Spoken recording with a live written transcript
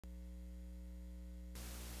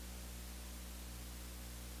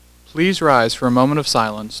Please rise for a moment of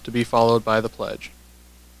silence to be followed by the pledge.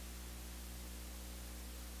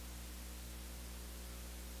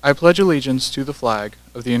 I pledge allegiance to the flag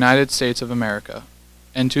of the United States of America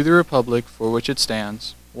and to the republic for which it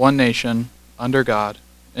stands, one nation, under God,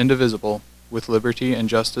 indivisible, with liberty and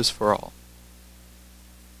justice for all.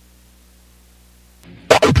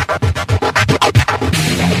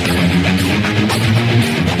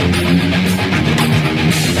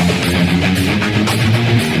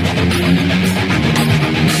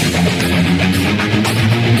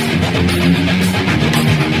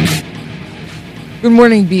 Good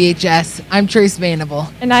morning, BHS. I'm Trace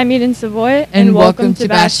Vanable. And I'm Eden Savoy. And welcome to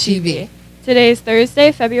Bash TV. Today is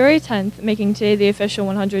Thursday, February 10th, making today the official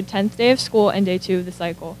 110th day of school and day 2 of the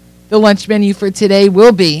cycle. The lunch menu for today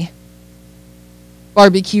will be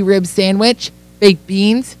barbecue rib sandwich, baked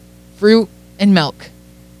beans, fruit, and milk.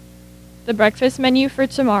 The breakfast menu for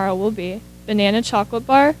tomorrow will be banana chocolate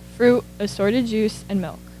bar, fruit, assorted juice, and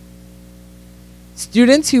milk.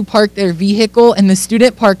 Students who park their vehicle in the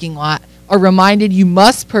student parking lot are reminded you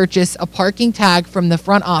must purchase a parking tag from the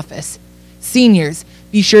front office. Seniors,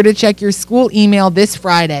 be sure to check your school email this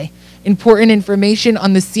Friday. Important information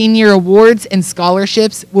on the senior awards and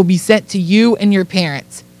scholarships will be sent to you and your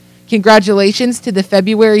parents. Congratulations to the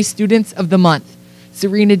February students of the month,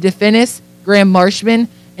 Serena DeFinis, Graham Marshman,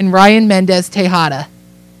 and Ryan Mendez Tejada.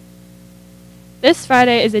 This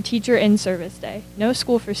Friday is a teacher in-service day. No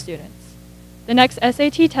school for students. The next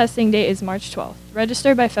SAT testing date is March 12th.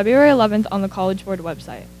 Register by February 11th on the College Board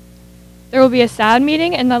website. There will be a SAD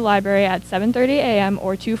meeting in the library at 7:30 a.m.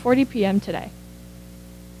 or 2:40 p.m. today.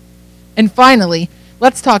 And finally,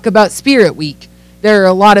 let's talk about Spirit Week. There are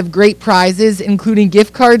a lot of great prizes, including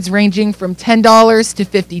gift cards ranging from $10 to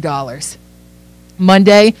 $50.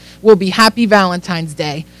 Monday will be Happy Valentine's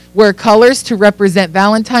Day. Wear colors to represent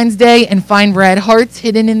Valentine's Day and find red hearts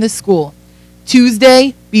hidden in the school.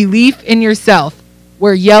 Tuesday, believe in yourself.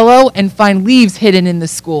 Wear yellow and find leaves hidden in the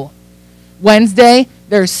school. Wednesday,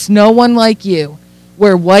 there's no one like you.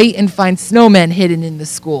 Wear white and find snowmen hidden in the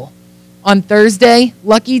school. On Thursday,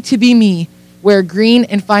 lucky to be me. Wear green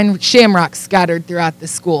and find shamrocks scattered throughout the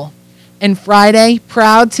school. And Friday,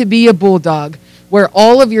 proud to be a bulldog. Wear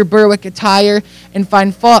all of your Berwick attire and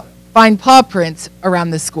find paw prints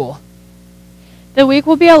around the school. The week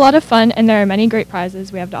will be a lot of fun, and there are many great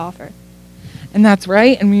prizes we have to offer. And that's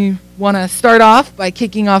right, and we want to start off by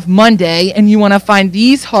kicking off Monday, and you want to find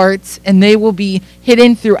these hearts, and they will be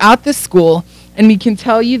hidden throughout the school. And we can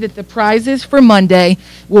tell you that the prizes for Monday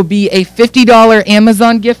will be a $50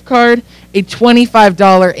 Amazon gift card, a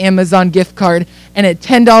 $25 Amazon gift card, and a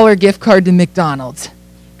 $10 gift card to McDonald's.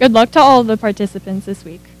 Good luck to all of the participants this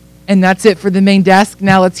week. And that's it for the main desk.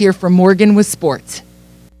 Now let's hear from Morgan with sports.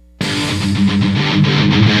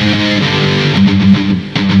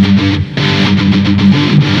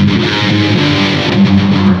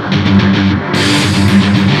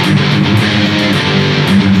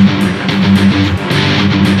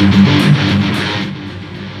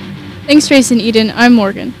 Thanks, Trace and Eden. I'm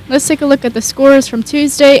Morgan. Let's take a look at the scores from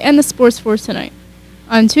Tuesday and the sports for tonight.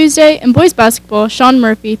 On Tuesday, in boys basketball, Sean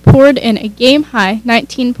Murphy poured in a game-high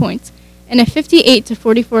 19 points and a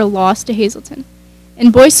 58-44 loss to Hazleton.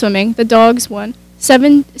 In boys swimming, the Dogs won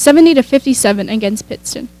 70-57 against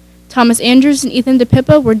Pittston. Thomas Andrews and Ethan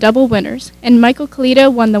DePippa were double winners, and Michael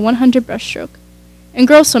Kalita won the 100 breaststroke. In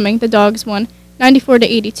girls swimming, the Dogs won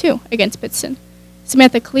 94-82 against Pittston.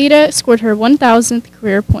 Samantha Kalita scored her 1,000th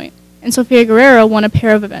career point, and Sofia Guerrero won a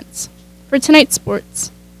pair of events. For tonight's sports,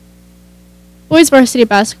 boys varsity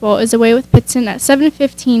basketball is away with Pittston at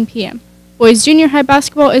 7:15 p.m. Boys junior high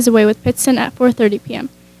basketball is away with Pittston at 4:30 p.m.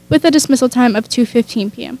 with a dismissal time of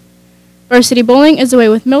 2:15 p.m. Varsity bowling is away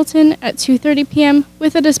with Milton at 2:30 p.m.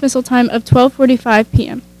 with a dismissal time of 12:45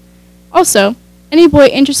 p.m. Also, any boy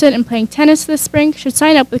interested in playing tennis this spring should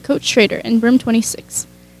sign up with Coach Schrader in room 26.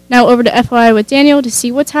 Now over to FYI with Daniel to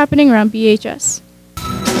see what's happening around BHS.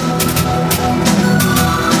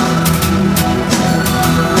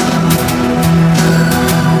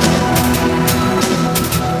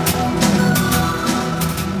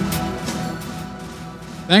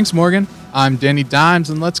 Thanks, Morgan. I'm Danny Dimes,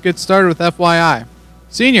 and let's get started with FYI.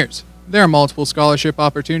 Seniors, there are multiple scholarship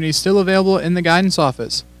opportunities still available in the guidance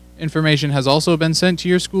office. Information has also been sent to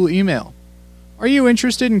your school email. Are you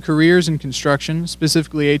interested in careers in construction,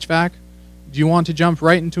 specifically HVAC? Do you want to jump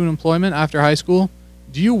right into employment after high school?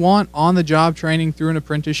 Do you want on-the-job training through an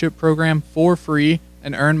apprenticeship program for free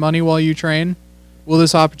and earn money while you train? Well,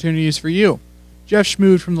 this opportunity is for you. Jeff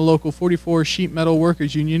Schmood from the local 44 Sheet Metal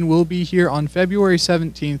Workers Union will be here on February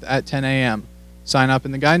 17th at 10 a.m. Sign up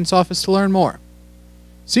in the guidance office to learn more.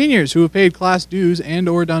 Seniors who have paid class dues and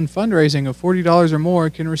or done fundraising of $40 or more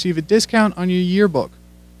can receive a discount on your yearbook.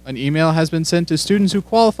 An email has been sent to students who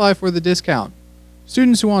qualify for the discount.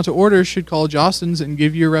 Students who want to order should call Jostens and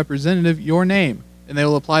give your representative your name, and they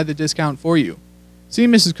will apply the discount for you. See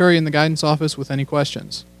Mrs. Curry in the guidance office with any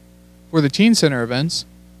questions. For the Teen Center events,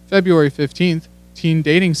 February 15th, Teen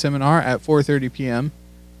Dating Seminar at 4:30 p.m.,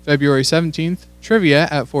 February 17th, Trivia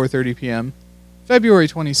at 4:30 p.m., February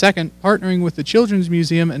 22nd, partnering with the Children's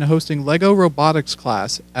Museum and hosting Lego Robotics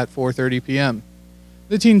class at 4:30 p.m.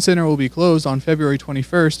 The Teen Center will be closed on February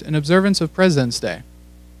 21st in observance of President's Day.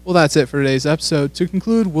 Well, that's it for today's episode. To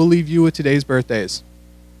conclude, we'll leave you with today's birthdays.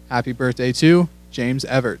 Happy birthday to James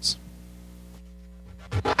Everts.